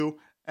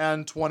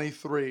and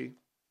 23.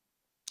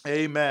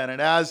 Amen.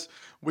 And as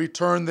we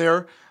turn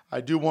there,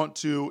 I do want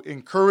to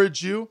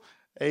encourage you,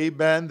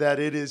 amen, that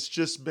it has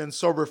just been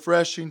so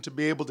refreshing to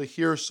be able to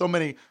hear so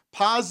many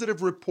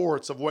positive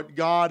reports of what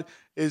God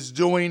is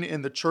doing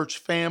in the church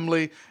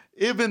family,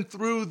 even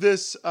through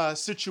this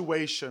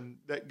situation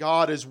that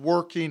God is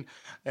working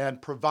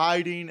and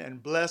providing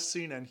and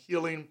blessing and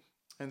healing.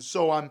 And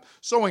so I'm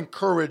so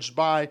encouraged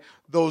by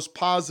those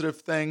positive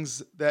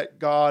things that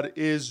God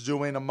is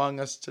doing among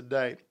us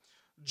today.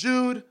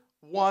 Jude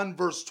 1,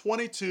 verse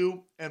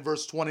 22 and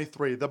verse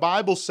 23. The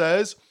Bible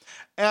says,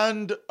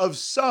 "And of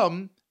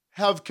some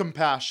have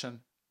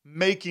compassion,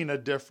 making a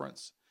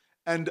difference,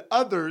 and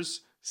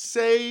others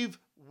save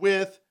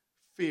with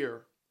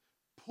fear,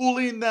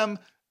 pulling them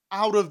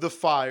out of the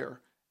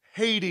fire,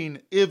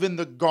 hating even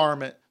the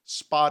garment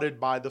spotted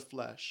by the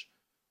flesh."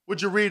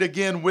 Would you read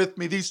again with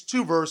me these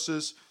two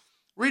verses?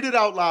 Read it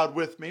out loud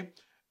with me.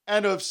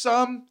 "And of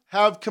some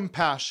have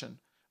compassion,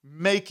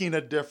 making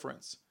a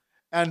difference,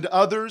 and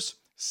others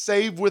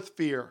save with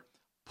fear,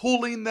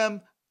 pulling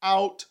them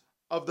out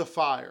of the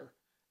fire,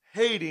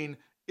 hating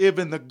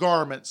even the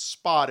garment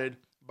spotted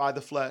by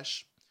the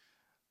flesh."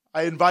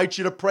 I invite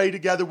you to pray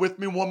together with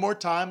me one more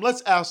time.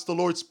 Let's ask the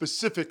Lord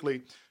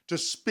specifically to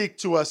speak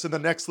to us in the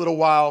next little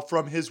while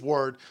from His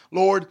Word.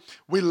 Lord,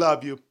 we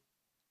love you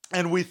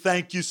and we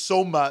thank you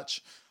so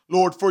much,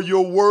 Lord, for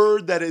your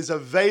Word that is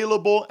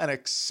available and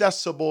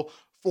accessible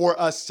for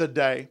us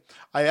today.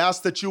 I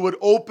ask that you would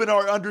open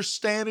our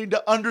understanding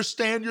to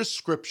understand your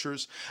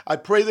scriptures. I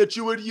pray that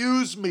you would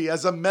use me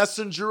as a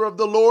messenger of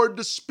the Lord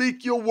to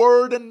speak your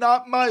word and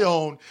not my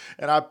own.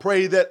 And I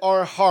pray that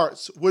our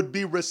hearts would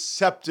be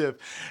receptive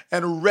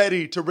and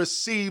ready to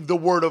receive the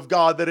word of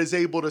God that is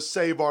able to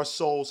save our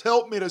souls.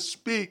 Help me to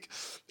speak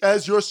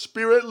as your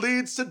Spirit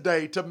leads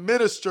today, to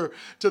minister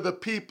to the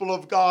people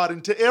of God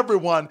and to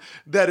everyone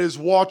that is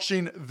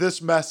watching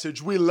this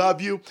message. We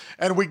love you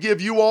and we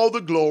give you all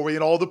the glory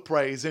and all the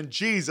praise. In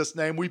Jesus'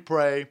 name we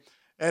pray.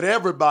 And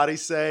everybody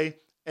say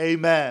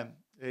amen.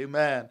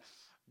 Amen.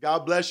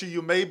 God bless you.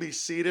 You may be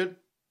seated.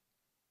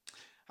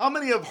 How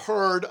many have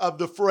heard of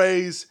the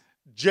phrase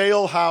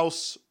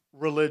jailhouse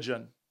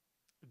religion?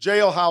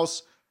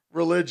 Jailhouse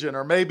religion,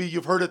 or maybe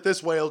you've heard it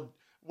this way,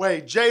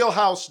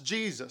 jailhouse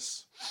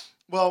Jesus.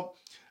 Well,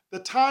 the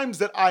times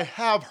that I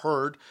have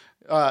heard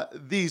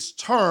these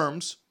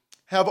terms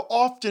have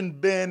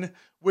often been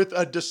with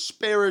a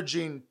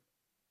disparaging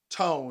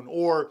tone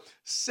or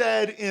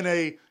said in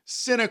a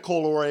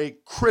cynical or a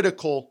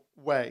critical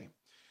way.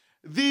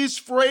 These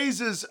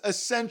phrases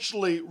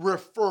essentially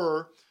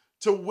refer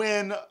to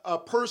when a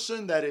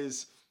person that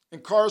is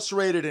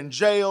incarcerated in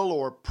jail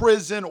or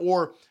prison,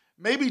 or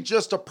maybe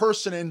just a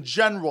person in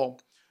general,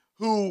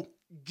 who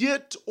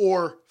get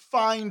or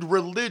find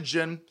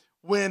religion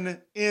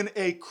when in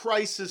a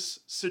crisis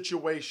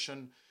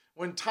situation,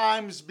 when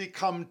times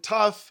become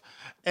tough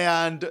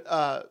and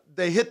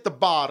they hit the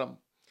bottom,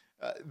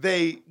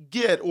 they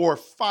get or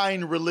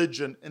find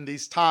religion in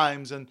these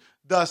times, and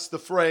thus the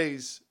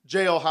phrase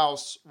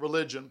jailhouse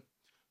religion.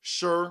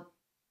 Sure,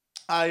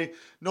 I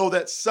know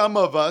that some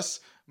of us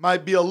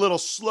might be a little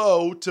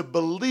slow to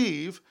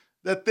believe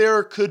that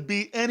there could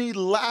be any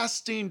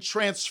lasting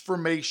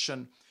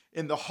transformation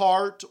in the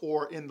heart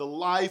or in the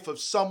life of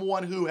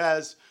someone who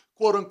has,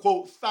 quote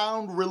unquote,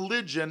 found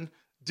religion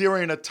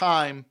during a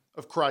time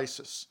of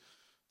crisis.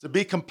 To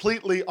be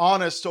completely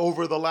honest,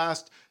 over the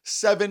last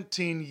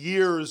 17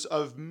 years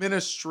of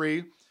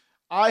ministry,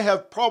 I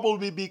have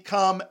probably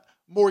become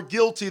more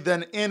guilty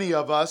than any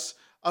of us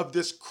of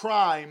this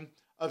crime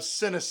of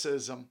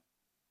cynicism.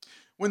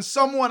 When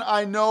someone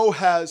I know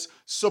has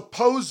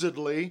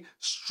supposedly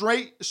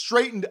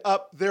straightened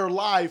up their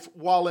life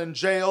while in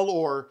jail,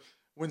 or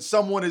when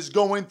someone is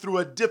going through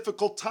a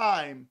difficult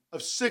time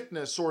of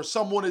sickness, or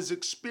someone is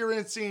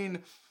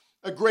experiencing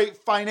a great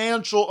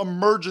financial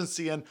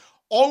emergency, and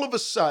all of a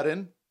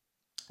sudden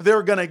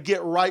they're going to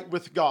get right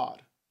with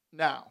God.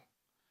 Now,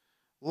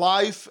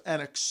 life and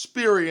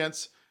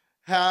experience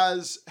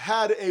has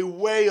had a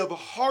way of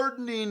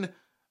hardening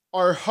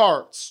our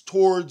hearts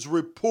towards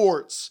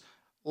reports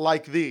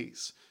like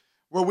these,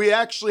 where we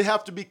actually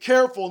have to be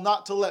careful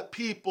not to let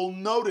people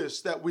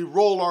notice that we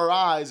roll our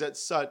eyes at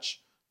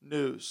such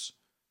news.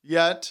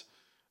 Yet,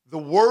 the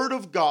Word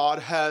of God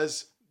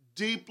has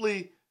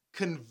deeply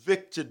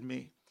convicted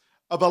me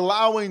of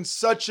allowing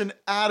such an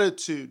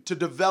attitude to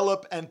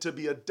develop and to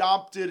be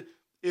adopted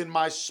in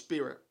my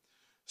spirit.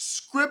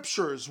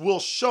 Scriptures will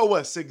show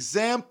us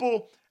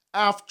example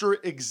after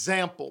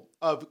example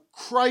of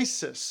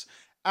crisis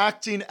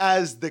acting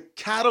as the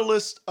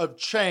catalyst of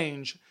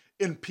change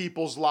in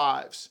people's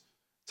lives.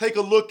 Take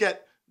a look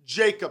at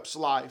Jacob's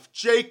life.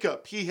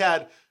 Jacob, he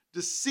had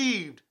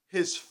deceived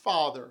his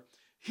father.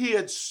 He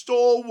had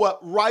stole what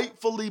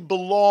rightfully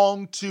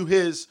belonged to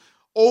his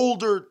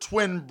older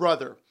twin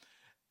brother.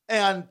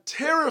 And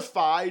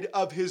terrified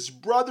of his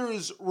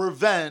brother's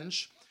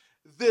revenge,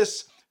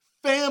 this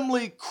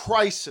family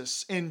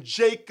crisis in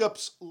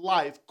Jacob's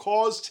life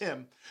caused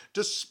him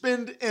to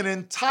spend an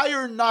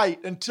entire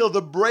night until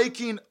the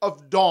breaking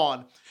of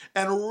dawn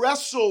and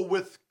wrestle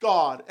with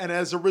God. And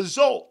as a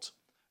result,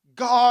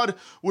 God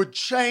would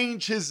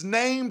change his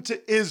name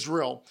to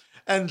Israel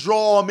and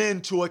draw him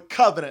into a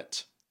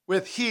covenant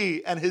with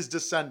he and his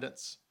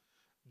descendants.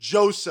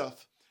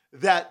 Joseph,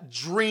 that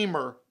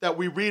dreamer that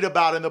we read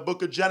about in the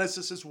book of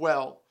Genesis as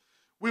well,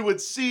 we would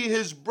see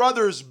his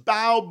brothers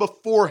bow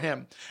before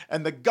him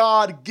and the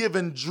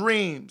God-given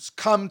dreams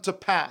come to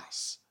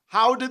pass.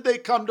 How did they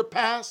come to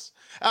pass?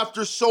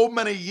 After so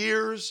many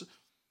years,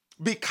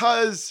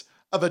 because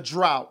of a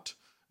drought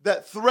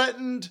that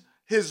threatened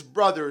his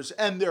brothers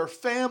and their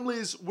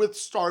families with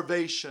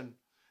starvation,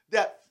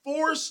 that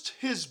forced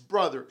his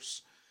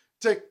brothers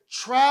to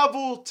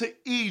travel to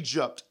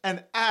Egypt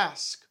and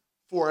ask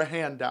for a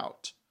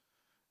handout.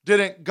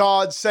 Didn't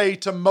God say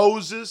to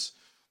Moses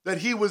that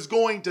he was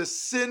going to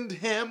send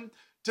him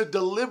to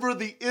deliver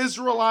the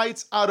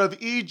Israelites out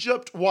of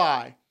Egypt?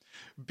 Why?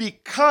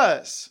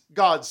 Because,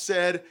 God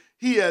said,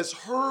 he has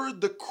heard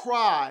the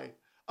cry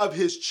of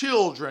his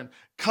children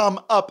come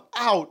up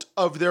out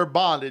of their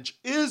bondage.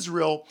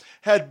 Israel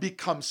had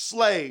become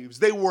slaves.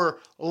 They were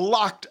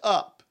locked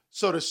up,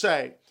 so to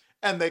say.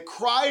 And they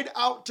cried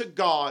out to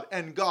God,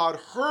 and God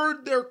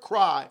heard their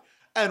cry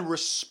and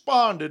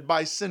responded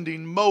by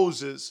sending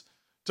Moses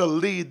to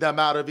lead them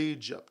out of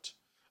Egypt.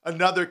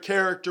 Another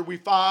character we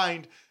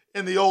find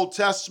in the Old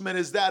Testament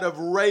is that of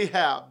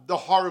Rahab, the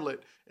harlot.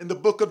 In the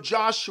book of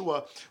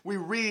Joshua, we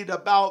read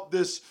about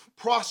this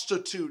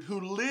prostitute who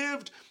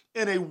lived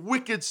in a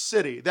wicked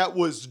city that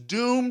was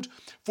doomed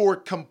for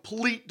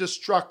complete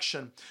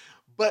destruction.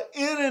 But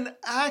in an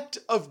act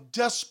of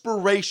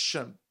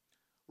desperation,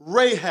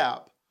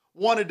 Rahab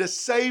wanted to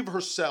save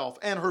herself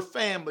and her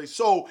family,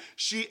 so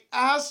she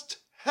asked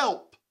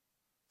help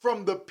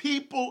from the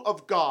people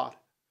of God.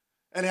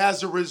 And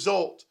as a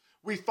result,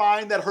 we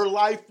find that her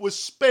life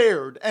was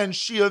spared and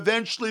she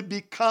eventually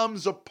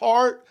becomes a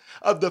part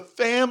of the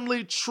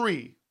family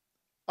tree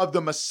of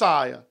the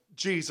Messiah,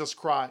 Jesus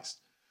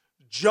Christ.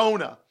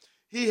 Jonah,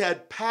 he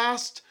had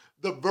passed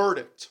the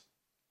verdict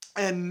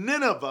and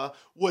Nineveh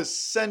was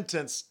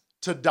sentenced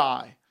to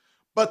die.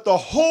 But the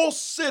whole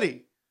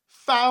city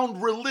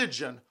found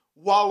religion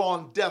while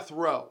on death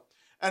row.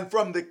 And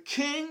from the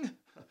king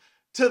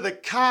to the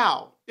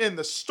cow in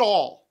the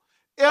stall,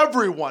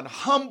 everyone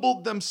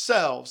humbled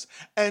themselves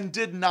and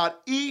did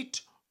not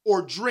eat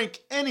or drink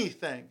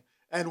anything.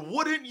 And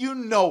wouldn't you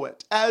know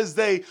it, as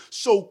they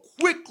so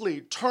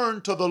quickly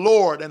turned to the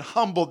Lord and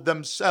humbled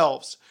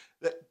themselves,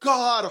 that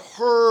God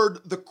heard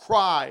the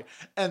cry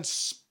and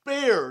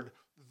spared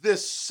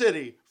this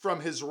city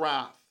from his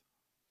wrath.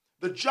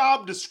 The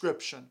job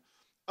description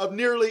of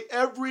nearly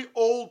every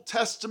Old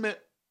Testament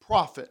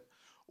prophet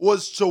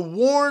was to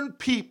warn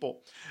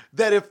people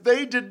that if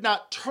they did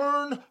not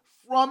turn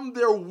from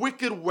their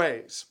wicked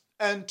ways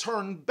and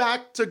turn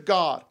back to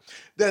God,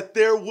 that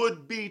there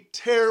would be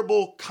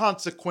terrible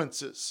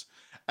consequences.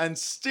 And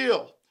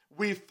still,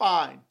 we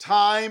find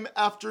time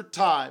after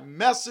time,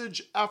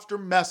 message after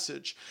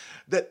message,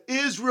 that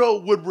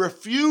Israel would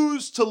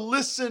refuse to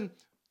listen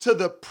to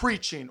the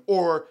preaching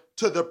or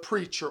to the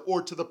preacher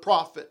or to the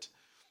prophet.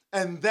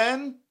 And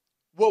then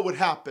what would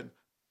happen?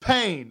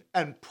 Pain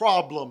and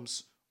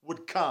problems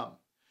would come.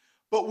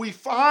 But we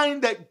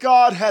find that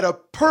God had a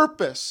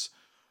purpose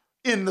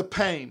in the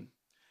pain.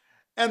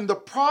 And the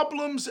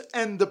problems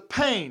and the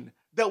pain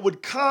that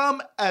would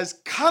come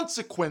as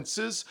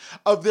consequences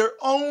of their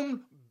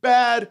own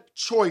bad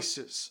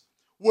choices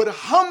would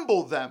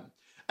humble them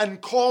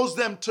and cause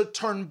them to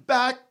turn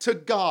back to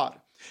God.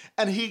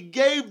 And he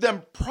gave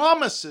them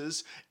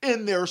promises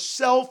in their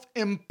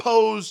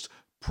self-imposed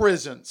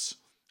prisons.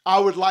 I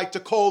would like to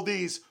call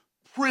these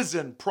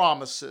prison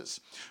promises.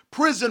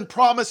 Prison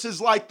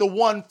promises like the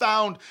one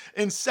found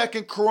in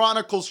 2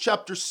 Chronicles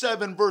chapter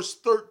 7, verse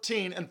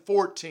 13 and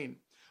 14.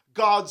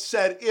 God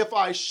said, if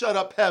I shut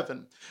up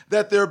heaven,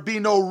 that there be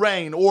no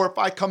rain, or if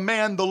I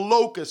command the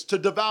locust to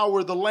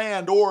devour the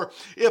land, or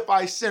if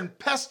I send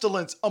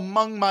pestilence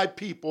among my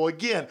people.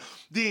 Again,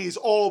 these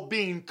all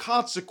being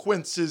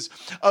consequences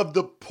of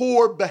the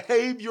poor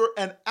behavior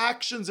and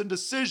actions and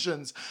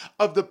decisions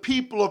of the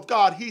people of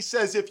God. He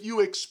says, if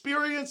you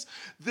experience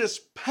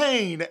this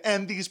pain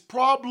and these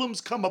problems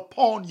come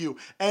upon you,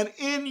 and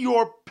in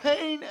your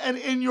pain and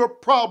in your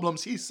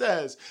problems, he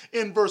says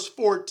in verse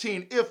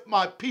 14, if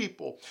my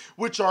people,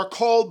 which are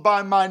called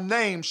by my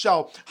name,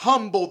 shall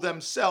humble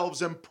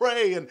themselves and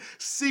pray and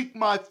seek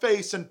my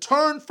face and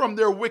turn from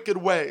their wicked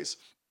ways,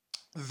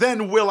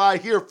 then will I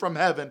hear from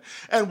heaven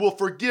and will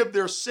forgive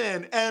their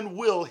sin and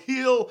will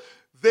heal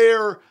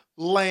their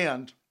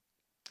land.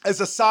 As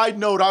a side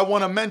note, I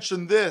want to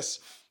mention this,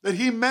 that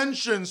he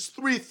mentions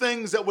three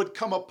things that would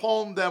come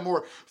upon them,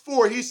 or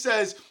four. He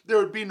says there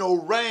would be no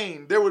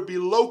rain, there would be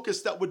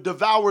locusts that would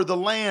devour the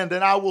land,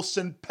 and I will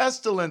send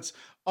pestilence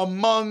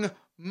among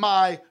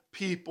my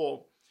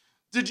people.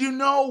 Did you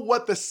know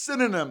what the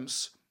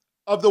synonyms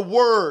of the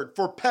word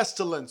for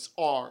pestilence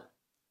are?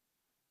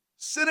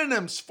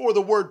 Synonyms for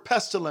the word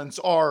pestilence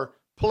are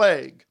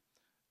plague,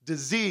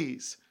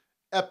 disease,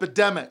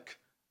 epidemic,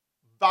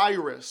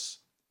 virus,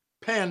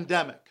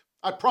 pandemic.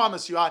 I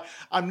promise you,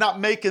 I'm not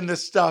making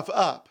this stuff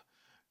up.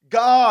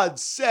 God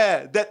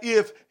said that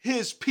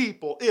if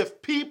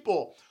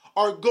people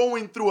are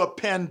going through a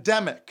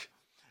pandemic,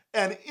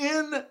 and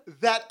in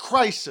that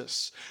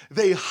crisis,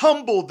 they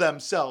humble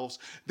themselves,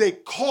 they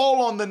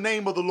call on the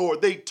name of the Lord,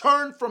 they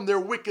turn from their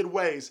wicked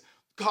ways,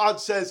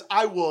 God says,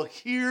 I will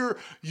hear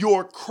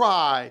your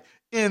cry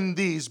in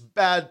these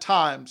bad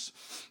times.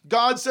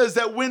 God says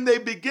that when they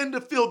begin to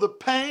feel the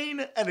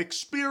pain and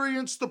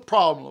experience the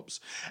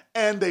problems,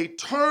 and they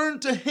turn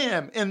to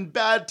Him in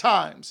bad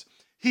times,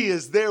 He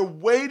is there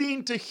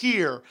waiting to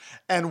hear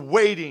and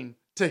waiting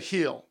to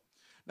heal.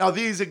 Now,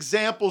 these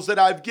examples that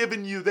I've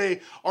given you,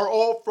 they are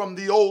all from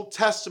the Old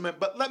Testament,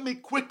 but let me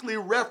quickly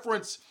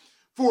reference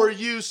for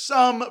you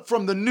some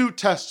from the New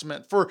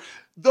Testament. For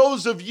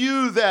those of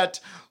you that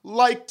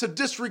like to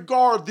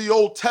disregard the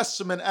Old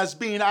Testament as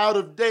being out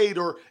of date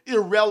or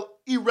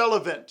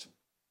irrelevant,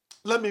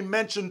 let me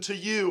mention to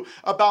you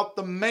about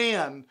the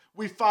man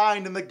we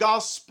find in the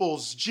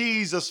Gospels.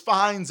 Jesus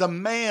finds a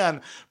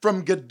man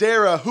from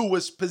Gadara who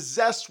was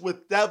possessed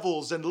with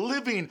devils and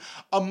living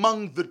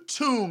among the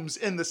tombs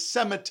in the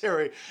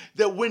cemetery.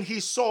 That when he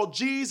saw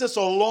Jesus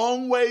a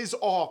long ways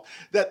off,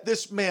 that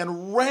this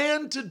man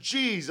ran to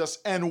Jesus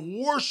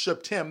and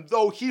worshiped him,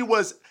 though he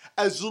was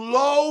as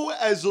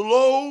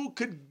low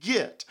could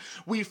get.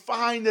 We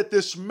find that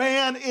this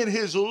man, in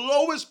his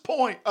lowest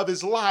point of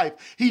his life,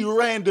 he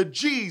ran to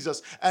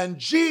Jesus, and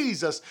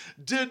Jesus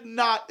did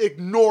not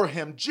ignore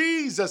him.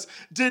 Jesus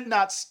did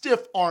not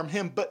stiff arm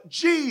him, but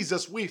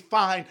Jesus, we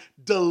find,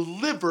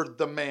 delivered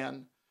the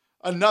man.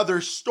 Another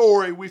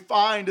story we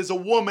find is a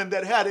woman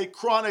that had a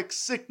chronic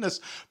sickness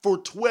for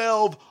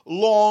 12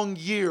 long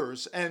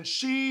years. And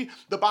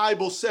the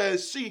Bible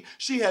says,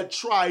 she had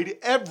tried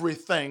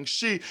everything.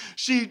 She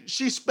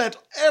spent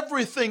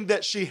everything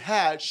that she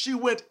had. She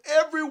went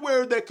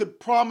everywhere that could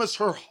promise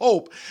her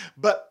hope.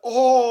 But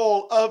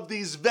all of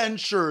these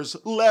ventures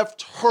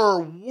left her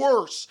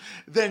worse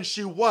than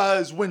she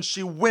was when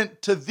she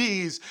went to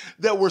these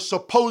that were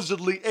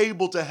supposedly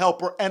able to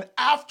help her. And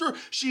after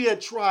she had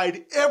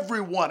tried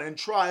everyone and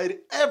tried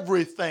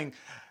everything,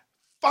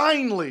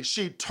 finally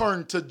she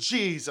turned to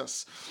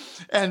Jesus,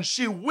 and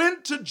she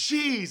went to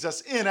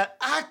Jesus in an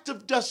act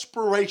of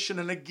desperation.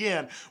 And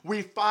again,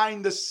 we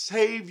find the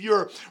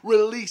Savior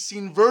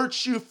releasing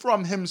virtue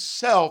from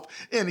himself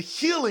in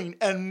healing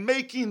and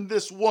making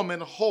this woman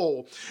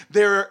whole.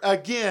 There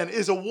again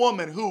is a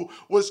woman who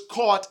was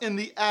caught in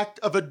the act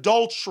of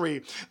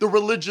adultery. The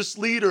religious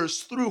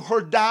leaders threw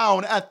her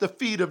down at the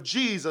feet of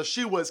Jesus.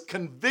 She was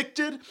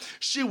convicted.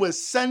 She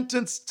was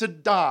sentenced to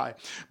die.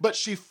 But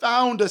she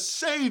found a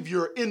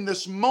Savior in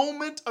this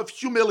moment of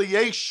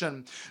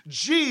humiliation.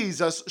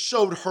 Jesus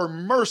showed her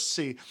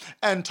mercy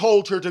and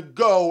told her to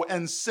go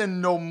and sin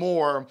no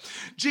more.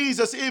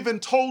 Jesus even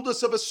told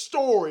us of a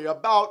story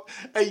about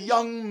a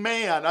young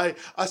man,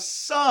 a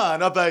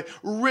son of a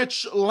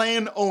rich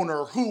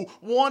landowner who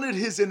wanted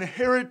his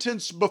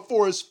inheritance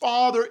before his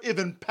father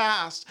even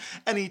passed.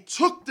 And he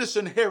took this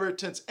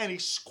inheritance and he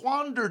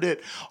squandered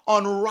it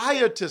on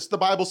riotous, the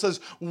Bible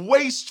says,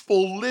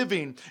 wasteful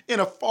living in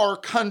a far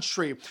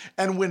country.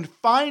 And when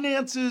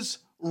finances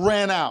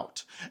ran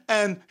out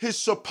and his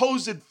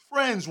supposed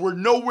friends were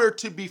nowhere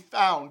to be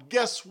found,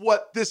 guess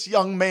what this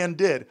young man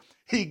did?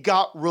 He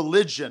got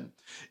religion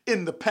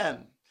in the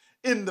pen.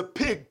 In the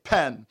pig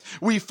pen.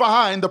 We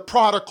find the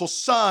prodigal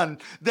son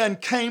then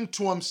came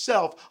to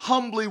himself,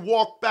 humbly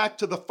walked back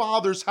to the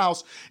father's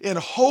house in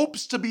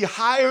hopes to be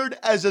hired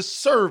as a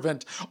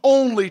servant,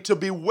 only to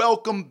be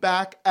welcomed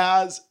back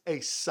as a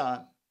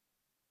son.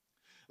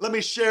 Let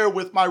me share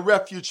with my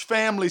refuge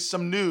family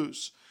some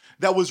news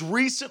that was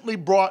recently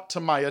brought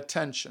to my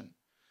attention.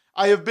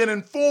 I have been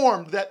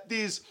informed that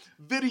these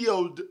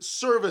videoed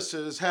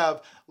services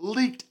have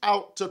leaked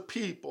out to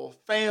people,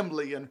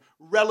 family and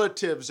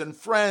relatives and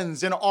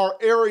friends in our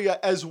area,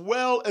 as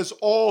well as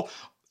all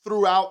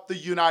throughout the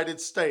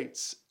United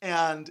States.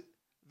 And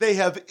they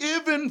have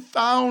even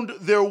found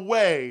their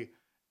way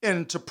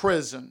into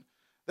prison.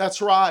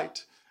 That's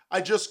right.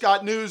 I just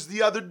got news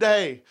the other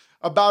day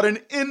about an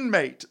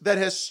inmate that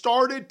has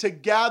started to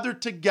gather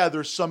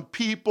together some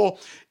people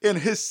in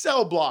his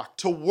cell block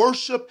to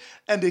worship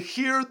and to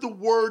hear the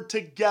word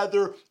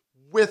together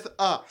with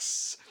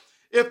us.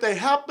 If they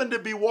happen to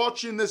be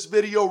watching this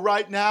video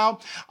right now,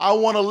 I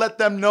want to let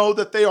them know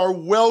that they are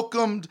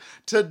welcomed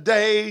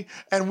today,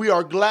 and we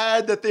are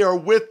glad that they are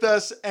with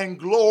us, and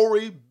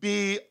glory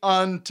be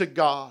unto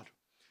God.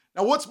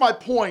 Now, what's my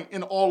point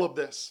in all of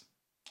this?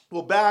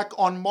 Well, back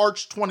on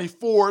March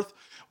 24th,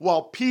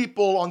 while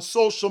people on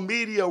social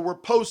media were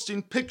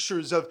posting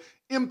pictures of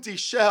empty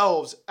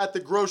shelves at the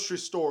grocery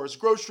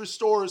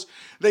stores,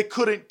 they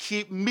couldn't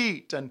keep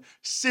meat and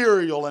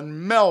cereal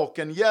and milk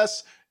and,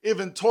 yes,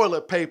 even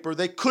toilet paper.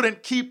 They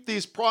couldn't keep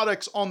these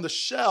products on the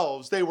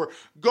shelves. They were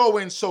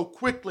going so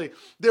quickly.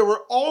 There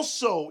were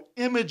also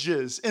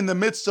images in the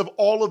midst of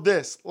all of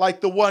this, like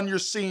the one you're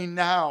seeing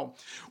now,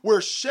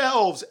 where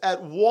shelves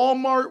at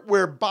Walmart,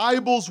 where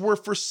Bibles were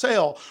for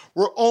sale,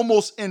 were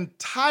almost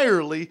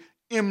entirely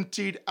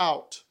emptied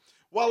out.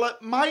 While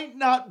it might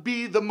not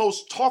be the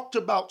most talked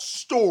about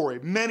story,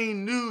 many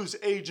news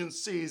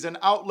agencies and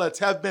outlets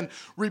have been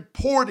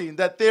reporting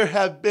that there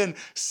have been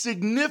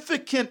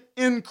significant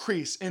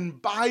increase in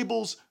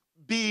Bibles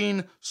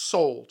being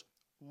sold.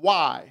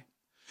 Why?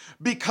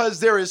 Because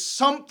there is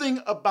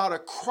something about a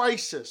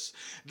crisis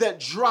that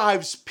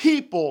drives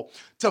people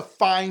to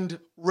find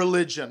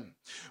religion.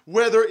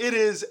 Whether it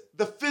is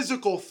the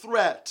physical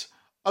threat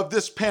of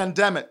this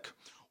pandemic,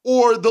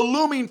 or the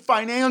looming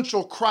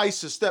financial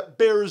crisis that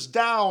bears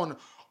down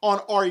on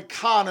our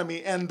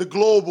economy and the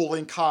global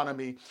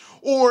economy,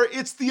 or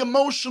it's the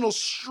emotional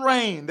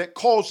strain that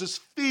causes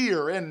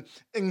fear and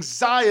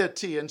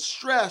anxiety and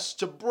stress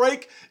to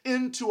break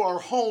into our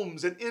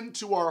homes and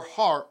into our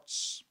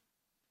hearts.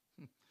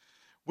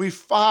 We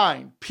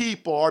find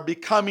people are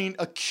becoming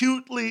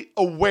acutely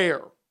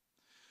aware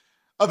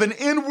of an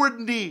inward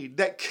need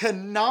that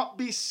cannot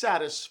be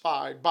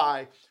satisfied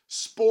by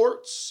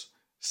sports,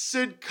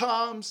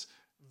 sitcoms,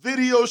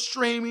 video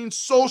streaming,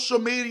 social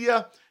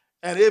media,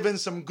 and even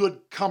some good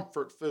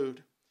comfort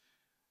food.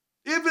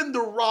 Even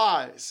the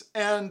rise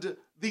and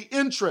the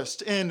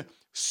interest in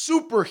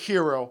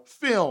superhero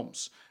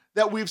films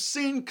that we've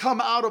seen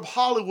come out of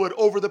Hollywood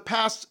over the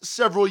past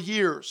several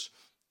years,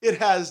 it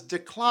has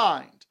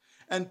declined,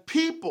 and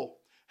people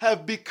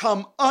have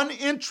become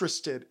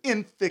uninterested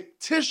in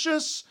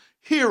fictitious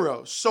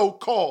heroes,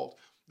 so-called,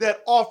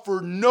 that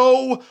offer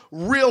no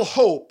real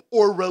hope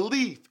or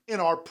relief in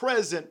our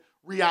present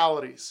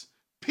realities.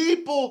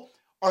 People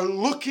are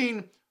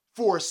looking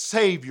for a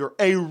Savior,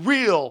 a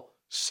real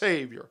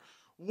Savior,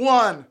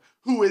 one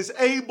who is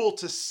able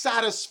to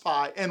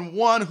satisfy and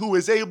one who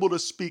is able to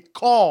speak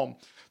calm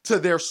to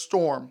their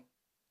storm.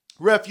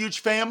 Refuge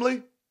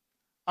family,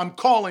 I'm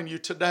calling you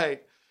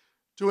today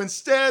to,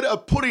 instead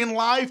of putting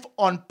life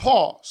on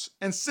pause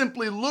and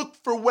simply look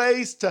for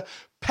ways to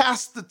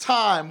pass the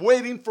time,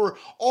 waiting for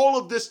all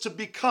of this to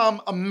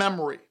become a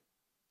memory.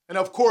 And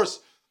of course,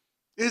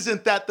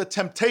 isn't that the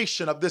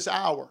temptation of this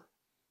hour?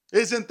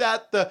 Isn't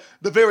that the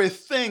very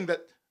thing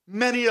that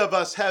many of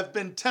us have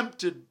been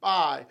tempted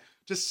by,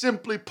 to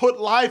simply put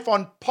life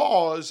on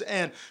pause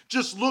and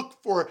just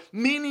look for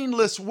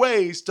meaningless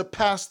ways to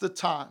pass the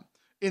time?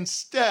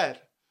 Instead,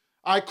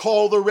 I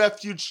call the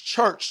Refuge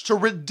Church to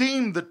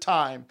redeem the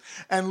time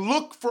and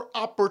look for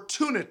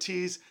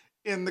opportunities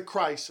in the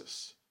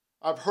crisis.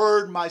 I've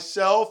heard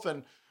myself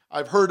and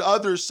I've heard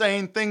others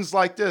saying things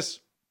like this: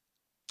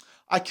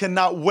 I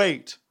cannot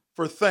wait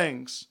for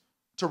things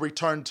to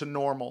return to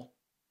normal.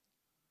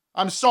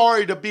 I'm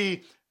sorry to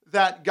be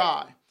that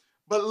guy,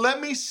 but let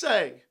me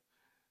say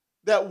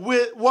that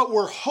what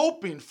we're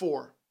hoping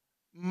for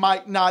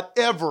might not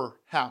ever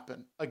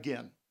happen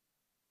again.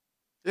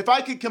 If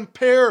I could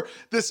compare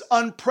this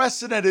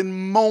unprecedented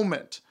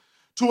moment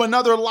to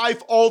another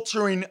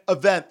life-altering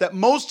event that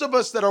most of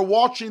us that are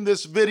watching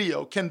this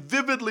video can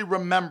vividly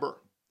remember,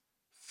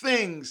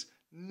 things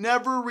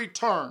never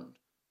returned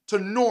to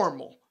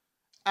normal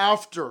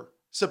after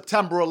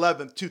September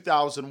 11th,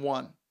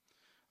 2001.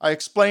 I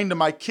explained to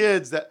my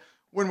kids that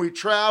when we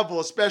travel,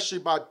 especially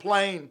by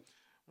plane,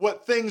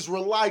 what things were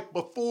like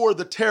before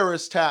the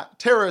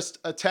terrorist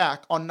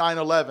attack on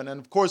 9/11. And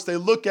of course, they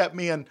look at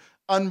me in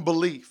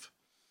unbelief.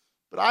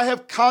 But I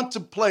have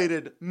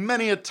contemplated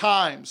many a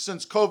time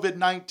since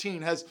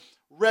COVID-19 has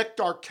wrecked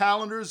our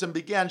calendars and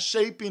began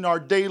shaping our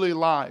daily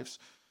lives.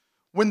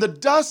 When the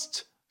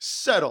dust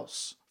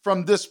settles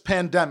from this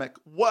pandemic,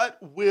 what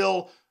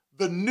will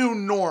the new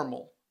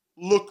normal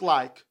look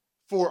like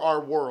for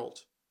our world?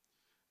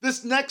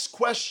 This next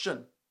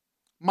question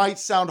might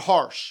sound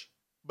harsh,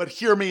 but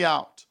hear me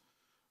out.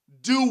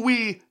 Do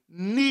we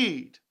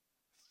need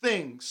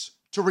things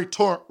to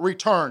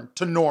return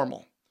to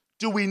normal?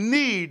 Do we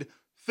need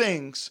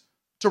things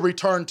to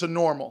return to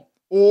normal?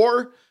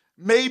 Or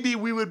maybe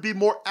we would be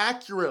more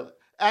accurate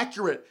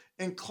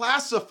in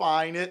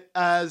classifying it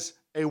as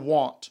a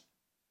want.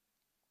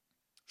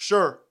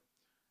 Sure,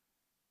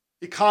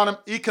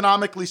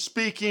 economically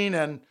speaking,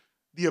 and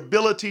the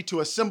ability to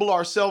assemble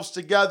ourselves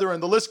together,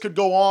 and the list could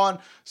go on.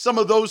 Some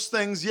of those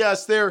things,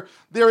 yes, there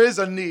is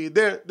a need.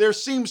 There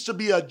seems to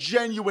be a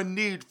genuine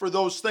need for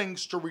those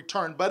things to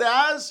return. But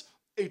as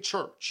a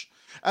church,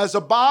 as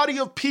a body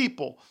of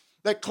people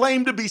that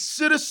claim to be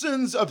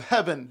citizens of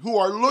heaven, who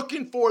are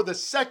looking for the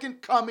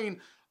second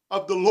coming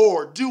of the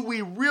Lord, do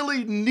we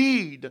really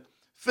need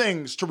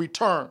things to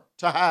return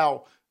to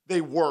how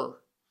they were?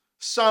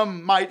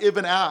 Some might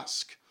even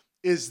ask,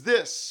 is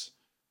this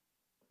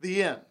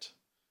the end?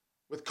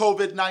 With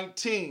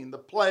COVID-19, the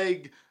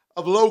plague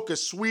of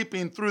locusts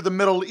sweeping through the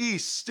Middle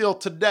East still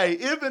today,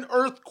 even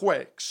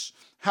earthquakes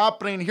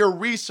happening here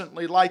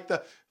recently, like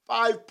the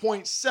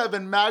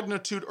 5.7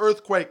 magnitude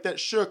earthquake that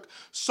shook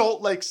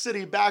Salt Lake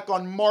City back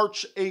on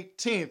March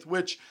 18th,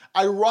 which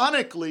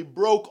ironically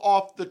broke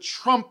off the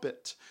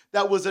trumpet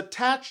that was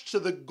attached to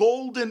the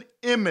golden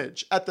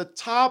image at the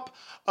top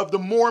of the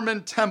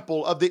Mormon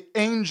temple of the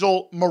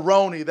angel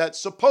Moroni that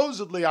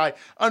supposedly, I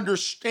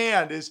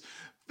understand, is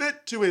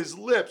fit to his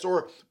lips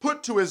or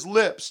put to his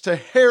lips to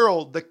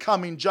herald the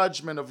coming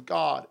judgment of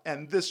God.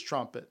 And this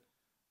trumpet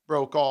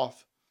broke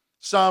off.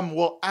 Some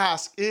will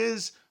ask,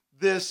 is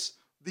this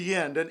the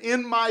end? And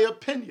in my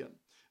opinion,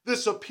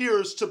 this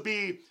appears to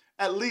be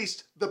at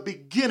least the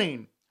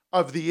beginning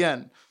of the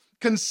end.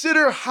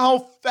 Consider how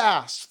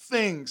fast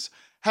things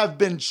have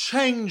been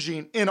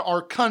changing in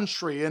our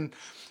country and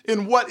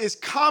in what is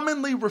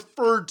commonly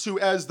referred to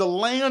as the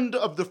land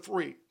of the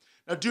free.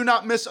 Now, do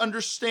not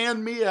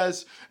misunderstand me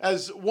as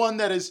one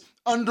that is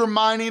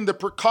undermining the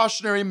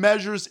precautionary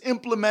measures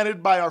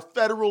implemented by our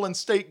federal and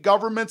state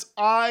governments.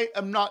 I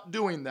am not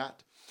doing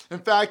that. In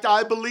fact,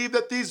 I believe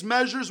that these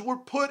measures were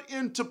put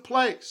into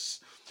place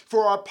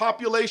for our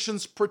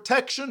population's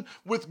protection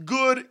with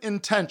good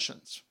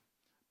intentions.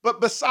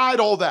 But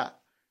beside all that,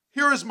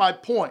 here is my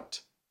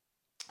point.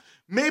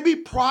 Maybe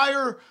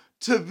prior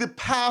to the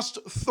past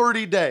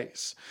 30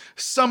 days,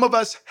 some of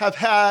us have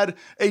had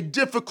a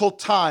difficult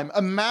time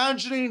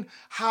imagining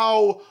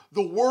how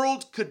the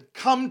world could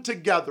come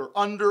together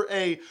under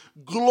a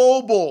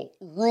global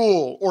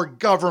rule or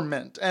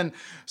government. And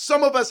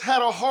some of us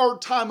had a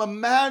hard time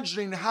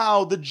imagining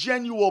how the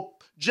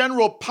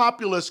general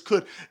populace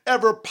could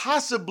ever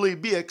possibly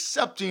be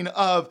accepting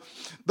of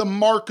the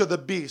mark of the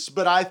beast.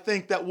 But I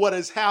think that what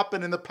has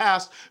happened in the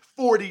past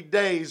 40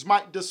 days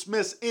might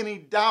dismiss any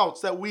doubts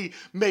that we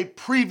may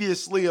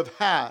previously have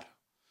had.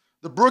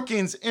 The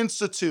Brookings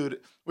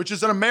Institute, which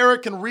is an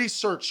American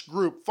research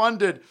group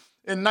funded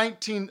in an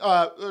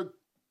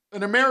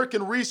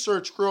American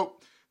research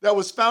group that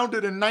was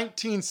founded in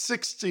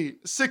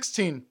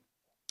 1916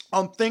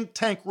 on Think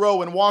Tank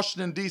Row in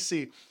Washington,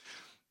 D.C.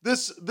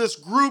 This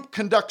group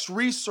conducts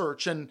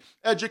research and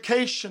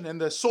education in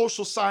the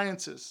social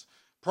sciences,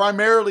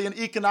 primarily in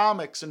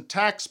economics and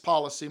tax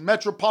policy,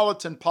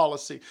 metropolitan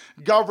policy,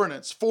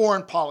 governance,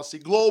 foreign policy,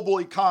 global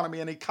economy,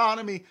 and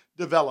economy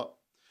development.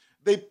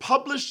 They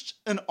published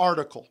an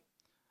article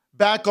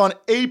back on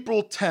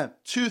April 10th,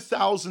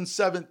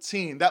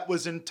 2017, that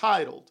was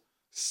entitled,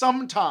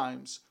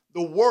 "Sometimes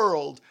the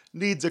World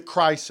Needs a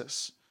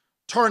Crisis,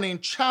 Turning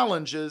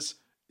Challenges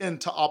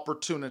into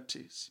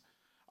Opportunities."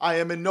 I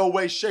am in no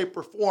way, shape,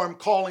 or form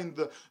calling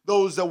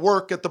those that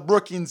work at the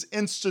Brookings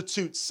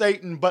Institute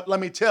Satan, but let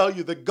me tell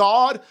you, the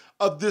God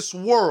of this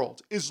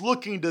world is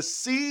looking to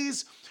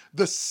seize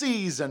the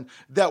season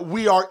that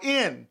we are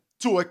in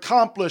to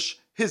accomplish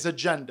his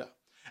agenda.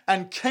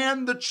 And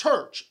can the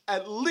church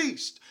at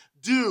least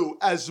do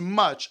as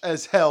much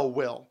as hell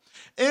will?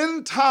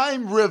 End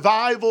time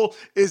revival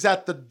is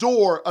at the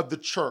door of the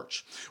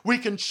church. We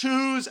can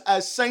choose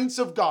as saints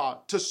of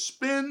God to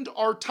spend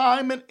our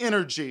time and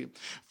energy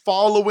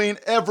following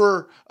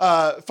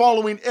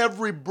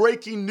every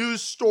breaking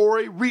news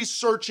story,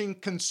 researching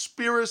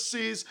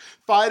conspiracies,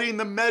 fighting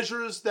the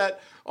measures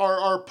that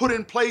are put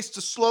in place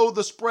to slow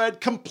the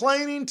spread,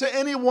 complaining to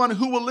anyone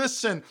who will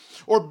listen,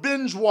 or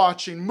binge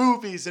watching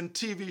movies and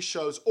TV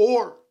shows,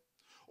 or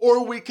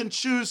we can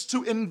choose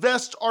to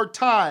invest our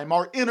time,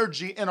 our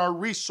energy, and our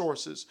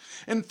resources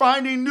in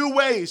finding new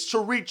ways to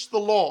reach the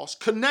lost,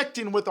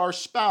 connecting with our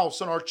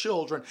spouse and our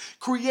children,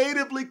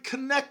 creatively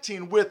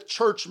connecting with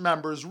church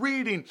members,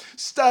 reading,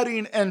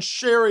 studying, and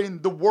sharing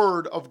the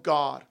Word of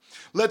God.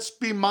 Let's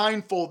be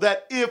mindful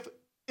that if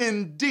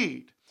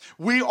indeed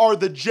we are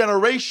the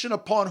generation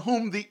upon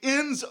whom the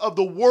ends of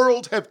the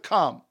world have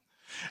come,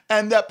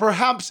 and that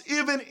perhaps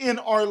even in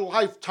our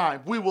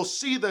lifetime, we will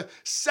see the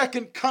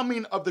second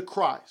coming of the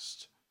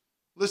Christ.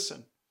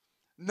 Listen,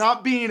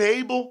 not being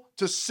able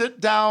to sit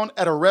down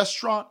at a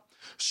restaurant,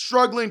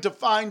 struggling to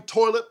find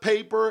toilet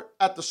paper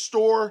at the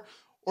store,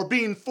 or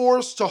being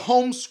forced to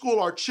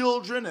homeschool our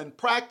children and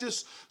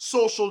practice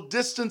social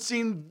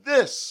distancing,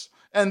 this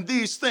and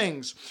these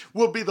things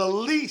will be the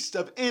least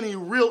of any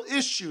real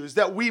issues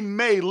that we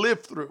may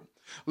live through.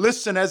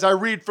 Listen as I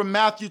read from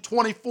Matthew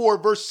 24,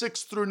 verse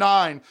 6 through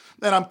 9,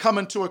 and I'm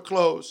coming to a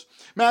close.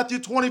 Matthew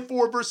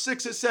 24, verse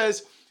 6, it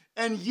says,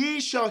 "And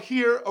ye shall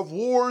hear of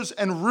wars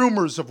and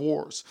rumors of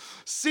wars.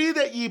 See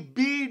that ye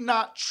be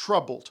not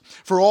troubled,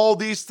 for all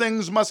these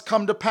things must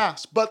come to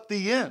pass, but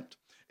the end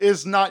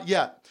is not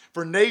yet.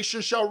 For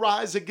nation shall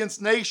rise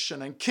against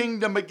nation, and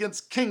kingdom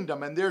against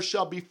kingdom, and there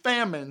shall be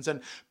famines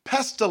and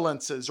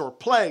pestilences or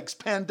plagues,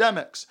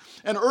 pandemics,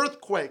 and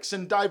earthquakes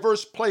in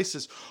diverse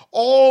places.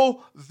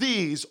 All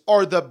these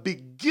are the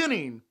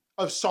beginning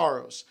of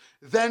sorrows.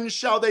 Then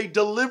shall they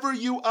deliver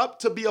you up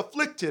to be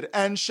afflicted,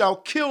 and shall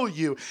kill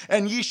you,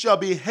 and ye shall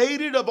be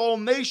hated of all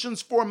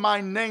nations for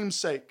my name's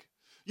sake.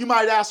 You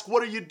might ask,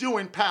 what are you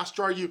doing,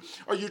 Pastor? Are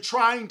you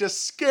trying to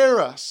scare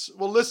us?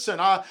 Well, listen,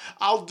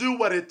 I'll do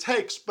what it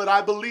takes, but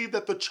I believe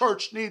that the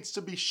church needs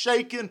to be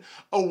shaken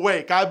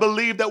awake. I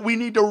believe that we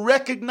need to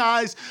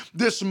recognize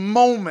this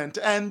moment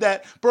and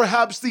that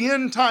perhaps the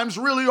end times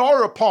really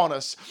are upon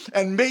us.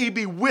 And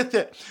maybe with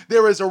it,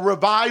 there is a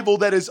revival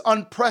that is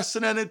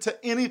unprecedented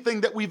to anything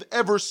that we've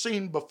ever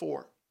seen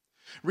before.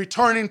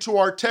 Returning to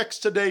our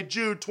text today,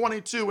 Jude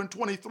 22 and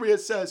 23, it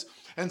says,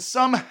 and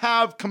some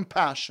have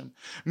compassion,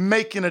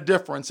 making a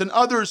difference, and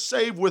others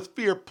save with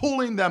fear,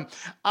 pulling them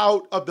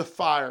out of the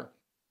fire.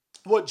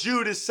 What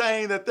Jude is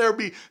saying, that there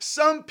be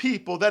some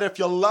people that if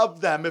you love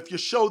them, if you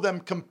show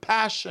them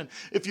compassion,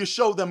 if you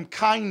show them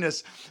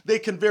kindness, they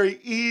can very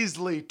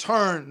easily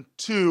turn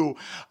to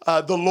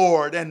the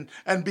Lord and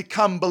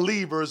become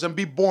believers and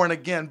be born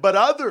again. But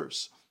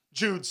others,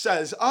 Jude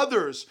says,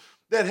 others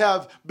that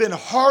have been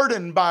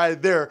hardened by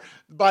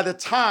the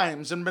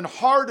times and been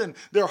hardened,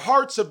 their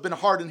hearts have been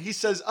hardened. He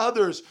says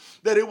others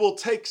that it will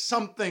take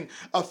something,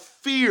 a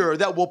fear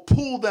that will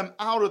pull them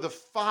out of the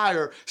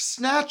fire,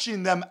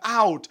 snatching them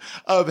out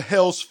of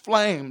hell's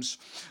flames.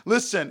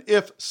 Listen,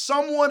 if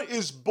someone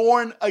is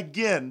born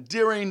again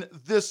during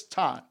this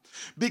time,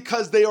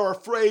 because they are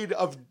afraid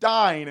of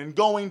dying and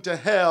going to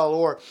hell,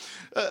 or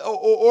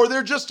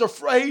they're just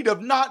afraid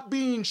of not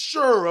being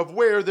sure of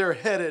where they're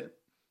headed,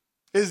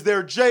 is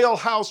their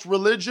jailhouse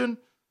religion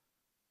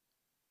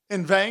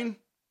in vain?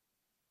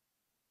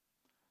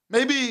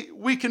 Maybe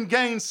we can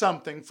gain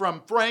something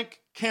from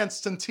Frank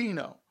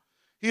Constantino.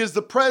 He is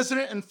the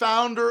president and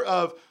founder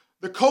of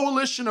the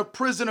Coalition of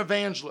Prison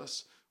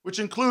Evangelists, which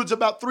includes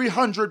about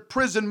 300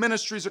 prison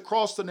ministries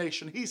across the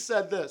nation. He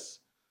said this: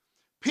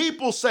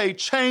 people say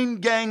chain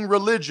gang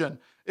religion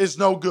is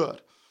no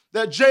good,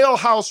 that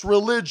jailhouse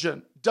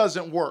religion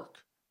doesn't work.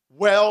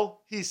 Well,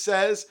 he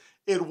says,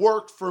 it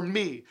worked for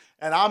me,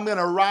 and I'm going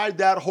to ride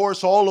that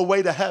horse all the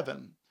way to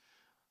heaven.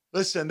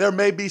 Listen, there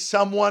may be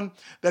someone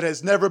that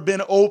has never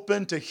been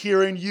open to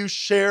hearing you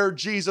share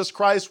Jesus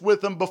Christ with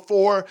them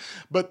before,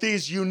 but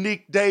these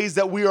unique days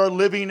that we are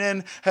living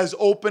in has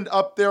opened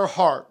up their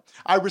heart.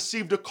 I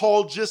received a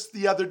call just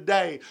the other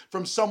day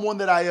from someone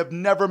that I have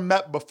never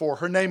met before.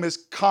 Her name is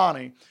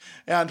Connie,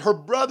 and her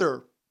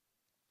brother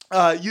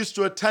used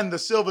to attend the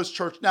Silvers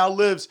Church, now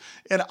lives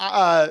in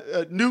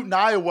Newton,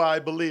 Iowa, I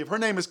believe. Her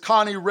name is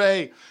Connie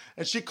Ray,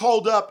 and she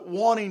called up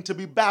wanting to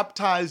be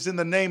baptized in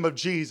the name of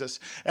Jesus.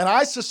 And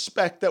I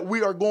suspect that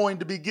we are going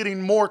to be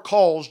getting more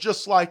calls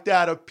just like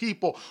that of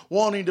people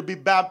wanting to be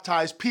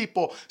baptized,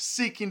 people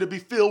seeking to be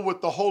filled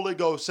with the Holy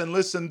Ghost. And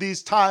listen,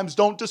 these times,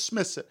 don't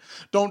dismiss it.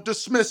 Don't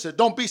dismiss it.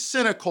 Don't be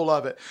cynical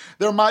of it.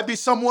 There might be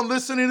someone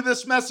listening to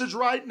this message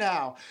right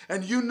now,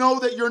 and you know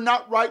that you're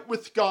not right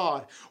with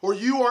God, or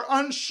you are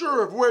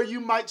unsure of where you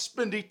might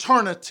spend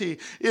eternity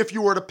if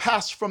you were to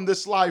pass from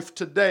this life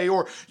today,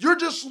 or you're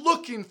just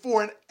looking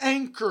for an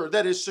anchor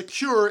that is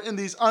secure in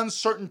these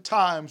uncertain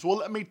times. Well,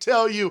 let me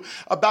tell you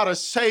about a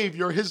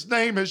Savior. His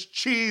name is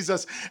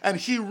Jesus, and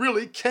He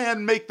really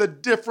can make the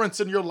difference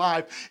in your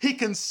life. He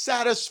can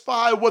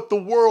satisfy what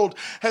the world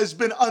has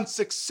been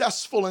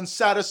unsuccessful in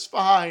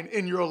satisfying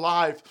in your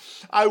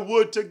life. I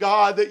would to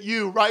God that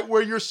you, right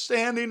where you're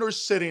standing or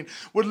sitting,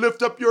 would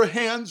lift up your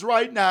hands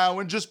right now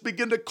and just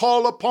begin to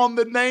call upon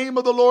the name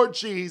of the Lord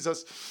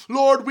Jesus.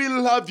 Lord, we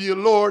love you.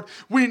 Lord,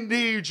 we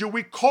need you.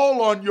 We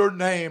call on your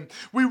name.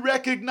 We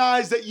recognize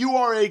that you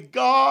are a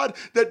God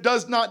that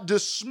does not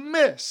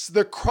dismiss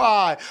the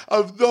cry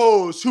of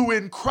those who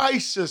in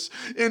crisis,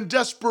 in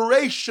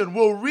desperation,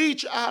 will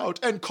reach out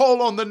and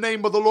call on the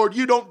name of the Lord.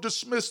 You don't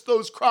dismiss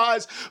those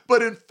cries,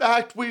 but in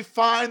fact, we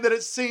find that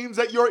it seems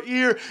that your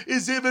ear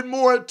is even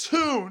more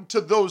attuned to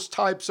those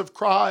types of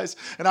cries.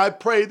 And I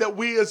pray that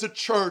we as a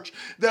church,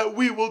 that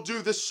we will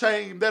do the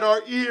same, that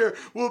our ear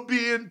will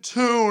be in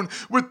tune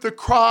with the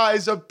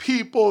cries of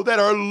people that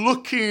are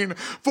looking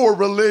for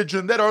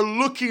religion, that are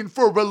looking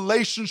for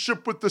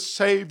relationship with the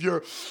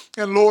Savior.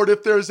 And Lord,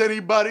 if there's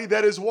anybody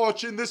that is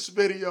watching this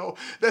video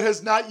that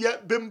has not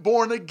yet been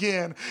born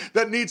again,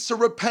 that needs to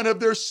repent of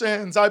their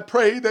sins, I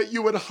pray that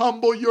you would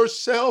humble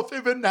yourself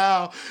even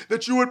now,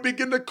 that you would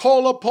begin to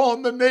call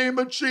upon the name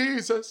of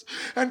Jesus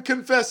and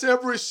confess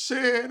every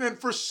sin and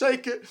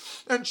forsake it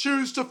and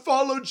choose to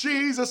follow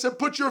Jesus and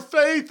put your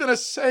faith in a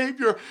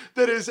Savior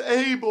that is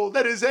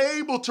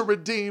able to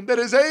redeem, that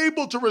is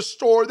able to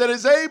restore, that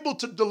is able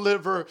to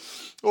deliver.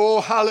 Oh,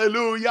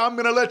 hallelujah. I'm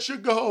going to let you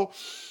go.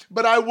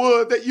 But I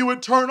would that you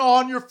would turn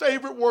on your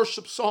favorite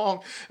worship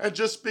song and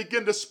just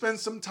begin to spend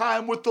some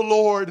time with the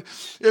Lord.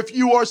 If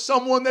you are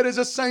someone that is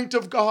a saint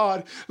of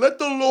God, let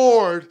the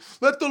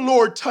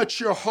Lord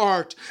touch your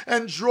heart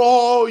and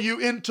draw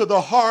you into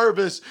the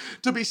harvest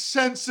to be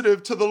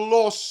sensitive to the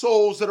lost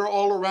souls that are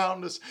all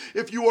around us.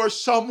 If you are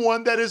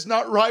someone that is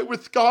not right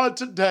with God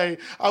today,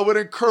 I would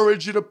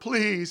encourage you to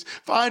please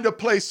find a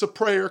place of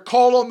prayer.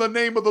 Call on the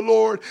name of the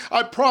Lord.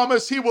 I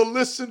promise He will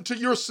listen to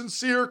your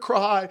sincere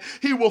cry.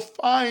 He will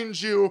find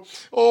you.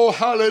 Oh,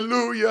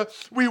 hallelujah.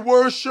 We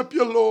worship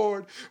you,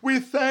 Lord. We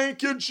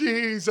thank you,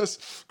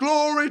 Jesus.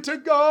 Glory to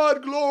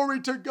God. Glory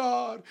to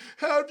God.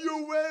 Have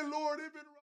your way, Lord. Even